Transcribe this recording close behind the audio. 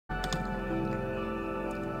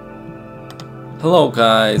Hello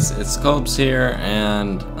guys, it's Cobes here,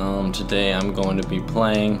 and today I'm going to be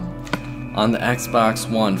playing on the Xbox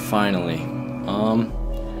One finally.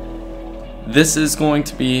 This is going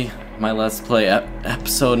to be my Let's Play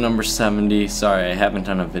episode number 70. Sorry, I haven't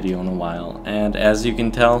done a video in a while, and as you can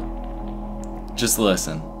tell, just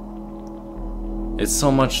listen. It's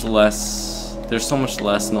so much less, there's so much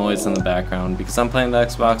less noise in the background because I'm playing the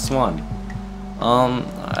Xbox One.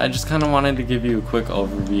 I just kind of wanted to give you a quick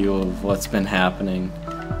overview of what's been happening.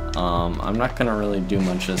 I'm not gonna really do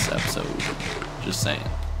much this episode, just saying.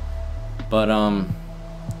 But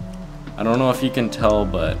I don't know if you can tell,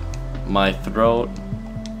 but my throat,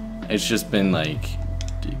 it's just been like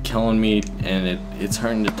killing me, and it's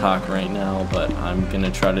hurting to talk right now. But I'm gonna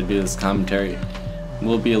try to do this commentary. It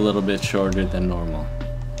will be a little bit shorter than normal.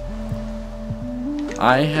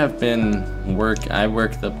 I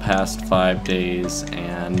work the past 5 days,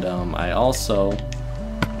 and I also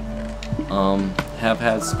have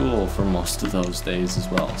had school for most of those days as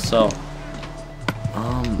well. So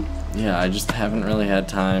yeah, I just haven't really had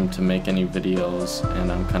time to make any videos,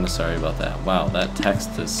 and I'm kind of sorry about that. Wow, that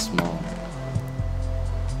text is small.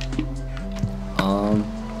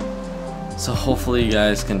 So hopefully you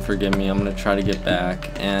guys can forgive me. I'm gonna try to get back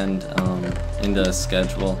and into a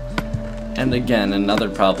schedule. And again, another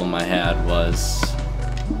problem I had was,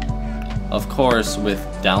 of course, with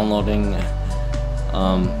downloading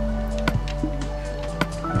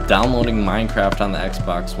Minecraft on the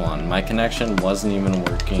Xbox One. My connection wasn't even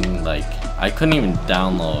working. Like, I couldn't even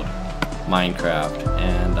download Minecraft,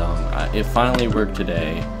 and it finally worked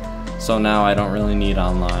today. So now I don't really need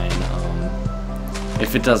online.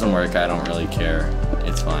 If it doesn't work, I don't really care.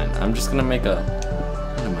 It's fine. I'm just gonna make a.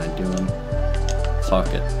 What am I doing? Fuck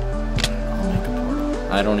it.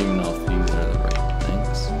 I don't even know if these are the right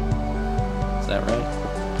things. Is that right?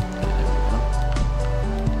 Okay, there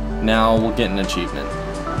we go. Now we'll get an achievement.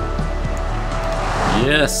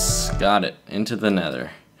 Yes, got it. Into the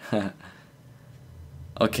nether.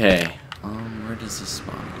 Okay. Where does this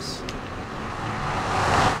spawn us?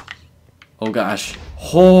 Oh gosh.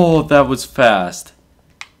 Oh, that was fast.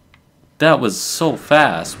 That was so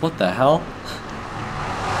fast. What the hell?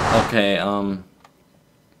 Okay,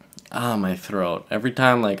 my throat. Every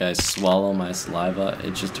time like I swallow my saliva,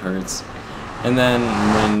 it just hurts. And then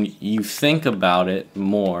when you think about it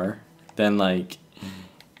more, then like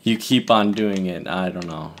you keep on doing it. I don't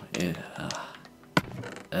know.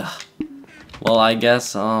 Well, I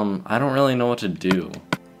guess I don't really know what to do.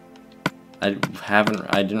 I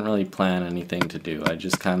didn't really plan anything to do. I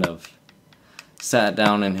just kind of sat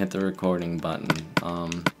down and hit the recording button.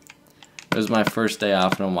 It was my first day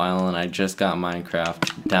off in a while, and I just got Minecraft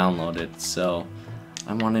downloaded, so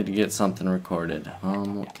I wanted to get something recorded.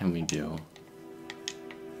 What can we do?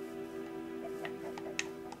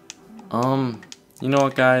 You know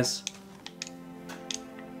what, guys?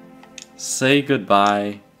 Say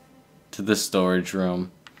goodbye to the storage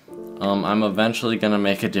room. I'm eventually gonna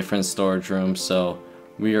make a different storage room, so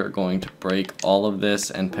we are going to break all of this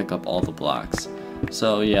and pick up all the blocks.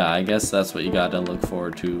 So yeah, I guess that's what you gotta look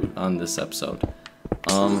forward to on this episode.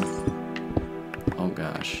 Oh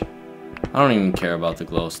gosh. I don't even care about the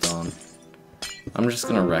glowstone. I'm just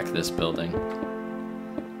gonna wreck this building.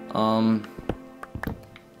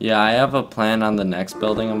 Yeah, I have a plan on the next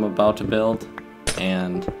building I'm about to build,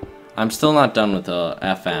 and I'm still not done with the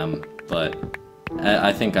FM, but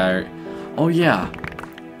I think oh yeah,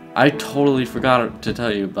 I totally forgot to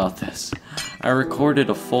tell you about this. I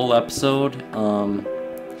recorded a full episode,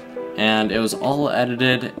 and it was all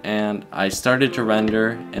edited, and I started to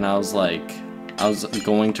render, and I was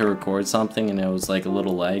going to record something, and it was like a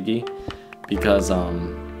little laggy, because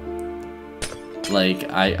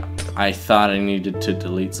like I thought I needed to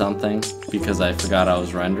delete something because I forgot I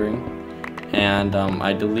was rendering, and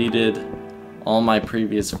I deleted all my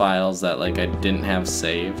previous files that like I didn't have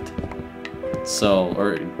saved. So,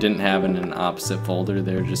 or didn't have in an opposite folder,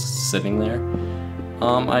 they're just sitting there.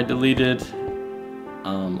 I deleted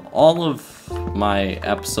all of my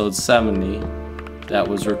episode 70 that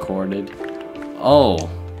was recorded. Oh,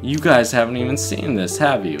 you guys haven't even seen this,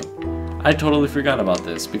 have you? I totally forgot about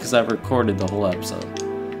this because I've recorded the whole episode.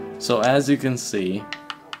 So as you can see,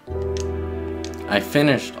 I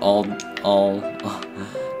finished all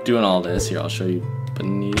doing all this. Here, I'll show you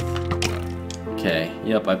beneath. Okay,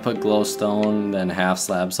 yep, I put glowstone, then half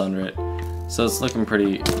slabs under it. So it's looking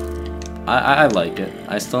pretty, I like it.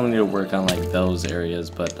 I still need to work on like those areas,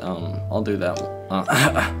 but I'll do that.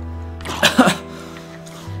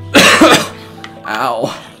 Ow.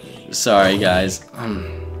 Sorry guys.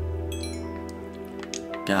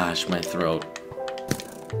 Gosh, my throat.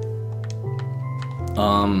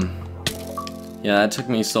 Yeah, that took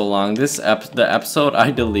me so long. The episode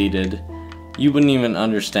I deleted, you wouldn't even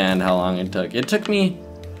understand how long it took. It took me,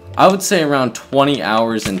 I would say, around 20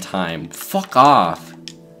 hours in time. Fuck off.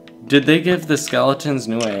 Did they give the skeletons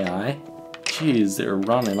new AI? Jeez, they're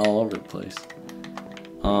running all over the place.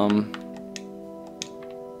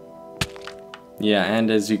 Yeah, and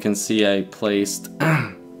as you can see, I placed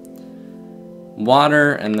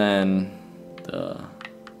water, and then the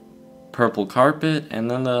purple carpet, and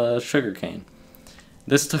then the sugarcane.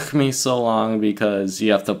 This took me so long because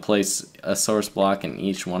you have to place a source block in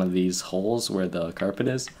each one of these holes where the carpet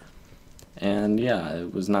is. And yeah,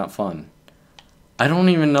 it was not fun. I don't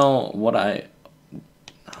even know what oh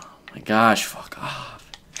my gosh, fuck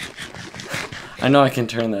off. I know I can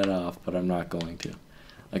turn that off, but I'm not going to.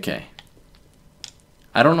 Okay.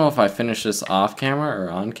 I don't know if I finished this off camera or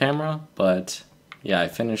on camera, but yeah, I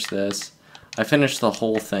finished this. I finished the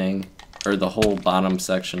whole thing, or the whole bottom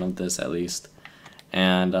section of this at least,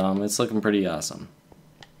 and it's looking pretty awesome.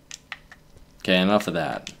 Okay, enough of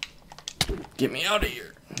that. Get me out of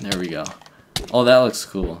here. There we go. Oh, that looks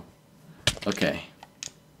cool. Okay.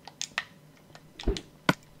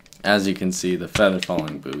 As you can see, the feather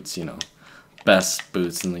falling boots, you know, best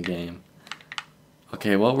boots in the game.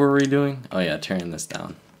 Okay, what were we doing? Oh yeah, tearing this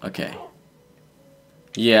down. Okay.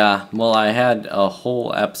 Yeah, well, I had a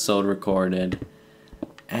whole episode recorded,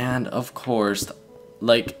 and of course,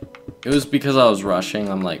 like, it was because I was rushing.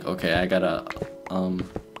 I'm like, okay, I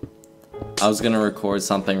was gonna record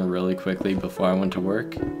something really quickly before I went to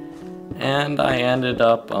work, and I ended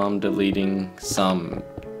up deleting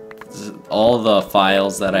all the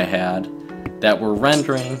files that I had that were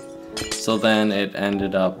rendering. So then it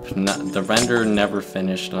ended up, the render never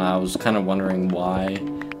finished, and I was kind of wondering why.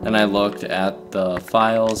 And I looked at the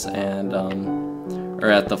files and, or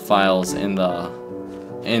at the files in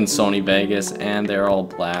Sony Vegas, and they're all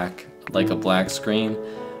black, like a black screen,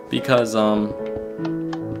 because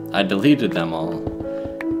I deleted them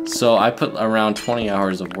all. So I put around 20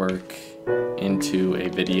 hours of work into a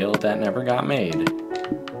video that never got made.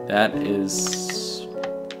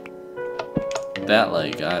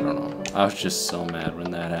 Like, I don't know. I was just so mad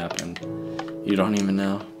when that happened. You don't even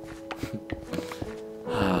know.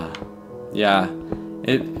 Yeah,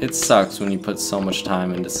 it sucks when you put so much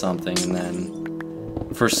time into something and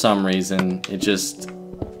then for some reason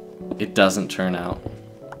it doesn't turn out.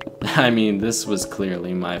 I mean, this was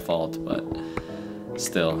clearly my fault, but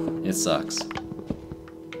still, it sucks.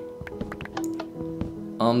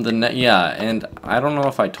 Yeah, and I don't know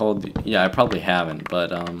if I told you, yeah, I probably haven't,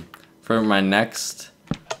 but for my next,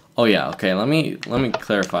 oh yeah, okay, let me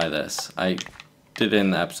clarify this. I did it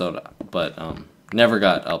in the episode, but never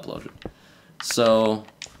got uploaded. So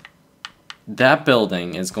that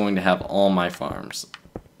building is going to have all my farms,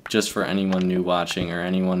 just for anyone new watching or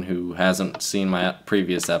anyone who hasn't seen my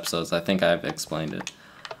previous episodes. I think I've explained it.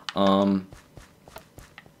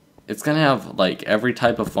 It's gonna have like every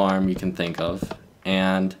type of farm you can think of,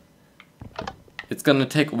 and it's gonna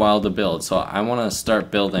take a while to build, so I want to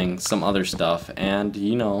start building some other stuff, and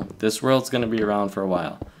you know, this world's gonna be around for a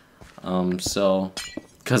while. So,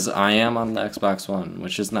 because I am on the Xbox One,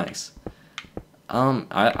 which is nice.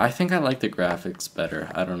 I think I like the graphics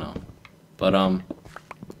better, I don't know. But,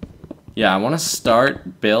 yeah, I want to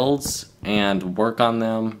start builds and work on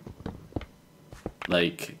them,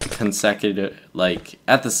 like, like,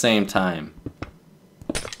 at the same time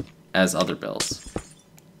as other builds.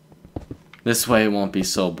 This way it won't be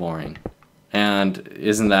so boring. And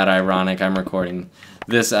isn't that ironic? I'm recording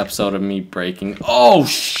this episode of me breaking. Oh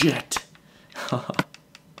shit!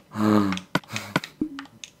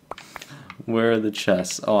 Where are the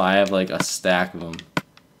chests? Oh, I have like a stack of them.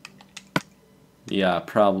 Yeah,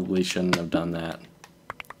 probably shouldn't have done that.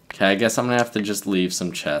 Okay, I guess I'm gonna have to just leave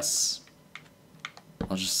some chests.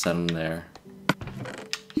 I'll just set them there.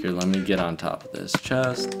 Here, let me get on top of this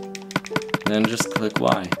chest. And then just click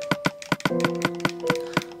Y.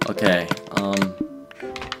 Okay,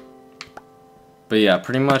 but yeah,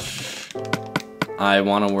 pretty much I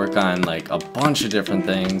want to work on like a bunch of different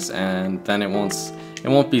things, and then it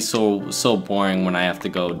won't be so boring when I have to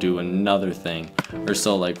go do another thing, or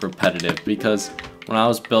so like repetitive, because when I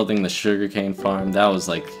was building the sugarcane farm, that was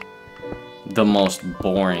like the most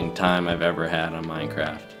boring time I've ever had on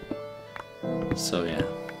Minecraft. So yeah,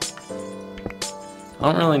 I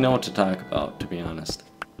don't really know what to talk about, to be honest.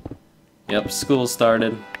 Yep, school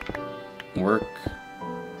started. Work.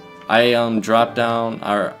 I dropped down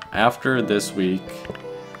after this week.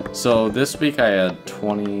 So this week I had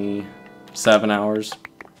 27 hours.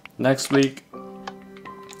 Next week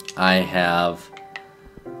I have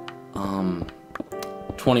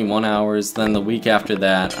 21 hours. Then the week after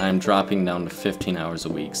that, I'm dropping down to 15 hours a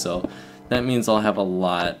week. So that means I'll have a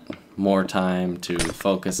lot more time to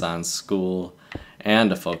focus on school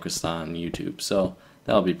and to focus on YouTube. So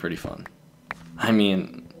that'll be pretty fun. I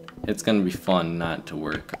mean, it's gonna be fun not to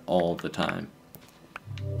work all the time.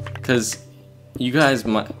 Because you guys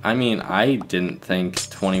might, I mean, I didn't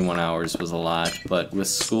think 21 hours was a lot, but with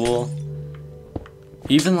school,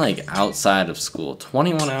 even like outside of school,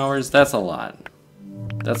 21 hours, that's a lot.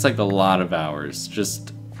 That's like a lot of hours.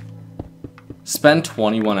 Just spend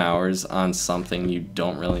 21 hours on something you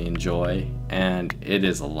don't really enjoy, and it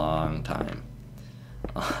is a long time.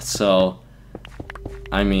 So,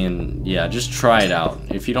 I mean, yeah, just try it out.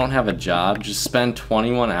 If you don't have a job, just spend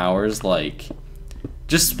 21 hours, like,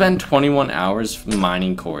 just spend 21 hours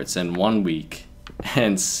mining quartz in 1 week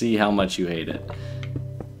and see how much you hate it.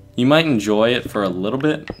 You might enjoy it for a little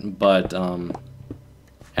bit, but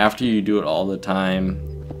after you do it all the time,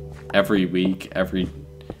 every week,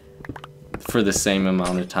 for the same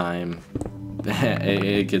amount of time,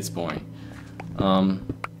 it gets boring.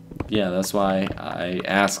 Yeah, that's why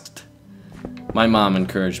my mom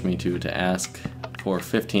encouraged me to ask for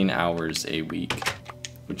 15 hours a week,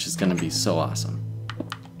 which is gonna be so awesome.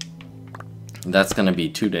 That's gonna be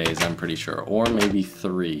 2 days, I'm pretty sure, or maybe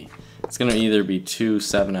 3. It's gonna either be 2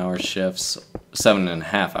 7-hour shifts,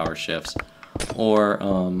 7.5-hour shifts, or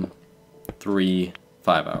 3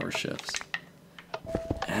 5-hour shifts.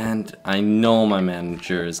 And I know my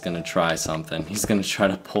manager is gonna try something. He's gonna try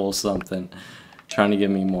to pull something, trying to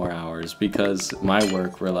give me more hours, because my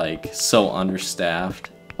work, we're like so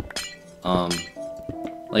understaffed.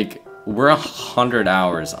 Like we're 100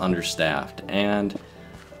 hours understaffed, and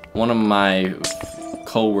one of my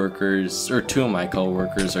co-workers, or 2 of my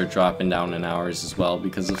co-workers, are dropping down in hours as well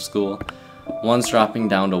because of school. One's dropping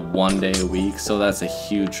down to 1 day a week, so that's a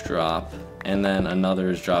huge drop, and then another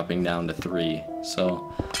is dropping down to 3.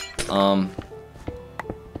 So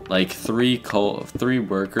like 3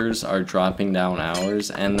 workers are dropping down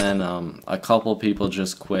hours, and then a couple people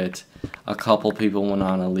just quit, a couple people went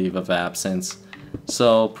on a leave of absence.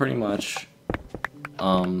 So pretty much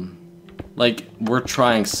like we're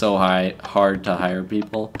trying so hard to hire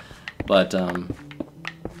people, but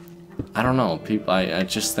I don't know, people, I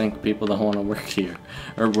just think people don't want to work here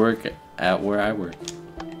or work at where I work.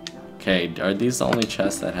 Okay, are these the only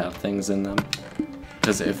chests that have things in them?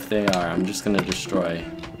 Because if they are, I'm just gonna destroy.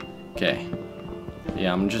 Okay,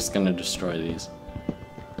 yeah, I'm just gonna destroy these.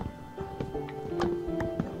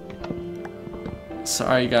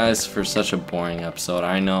 Sorry guys for such a boring episode,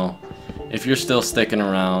 I know. If you're still sticking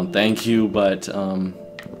around, thank you, but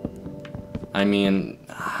I mean,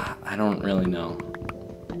 I don't really know.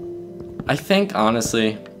 I think,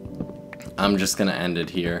 honestly, I'm just gonna end it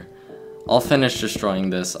here. I'll finish destroying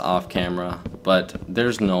this off camera, but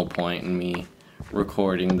there's no point in me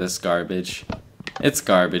recording this garbage. It's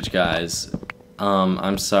garbage, guys.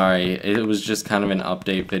 I'm sorry, it was just kind of an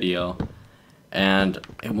update video, and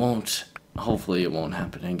it won't, hopefully it won't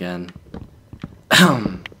happen again.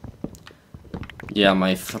 Yeah,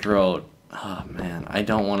 my throat. Oh man, I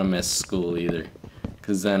don't want to miss school either,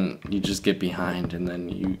 because then you just get behind and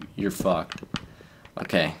then you're fucked.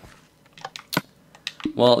 Okay.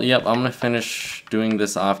 Well, yep, I'm gonna finish doing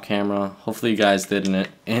this off camera. Hopefully you guys didn't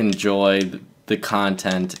enjoy the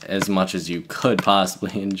content as much as you could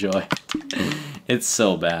possibly enjoy. It's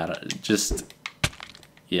so bad. Just,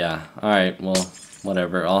 yeah. Alright, well,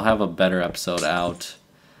 whatever. I'll have a better episode out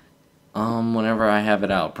whenever I have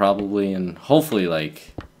it out, probably in hopefully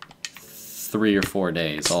like 3 or 4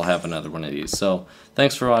 days I'll have another one of these. So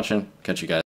thanks for watching, catch you guys.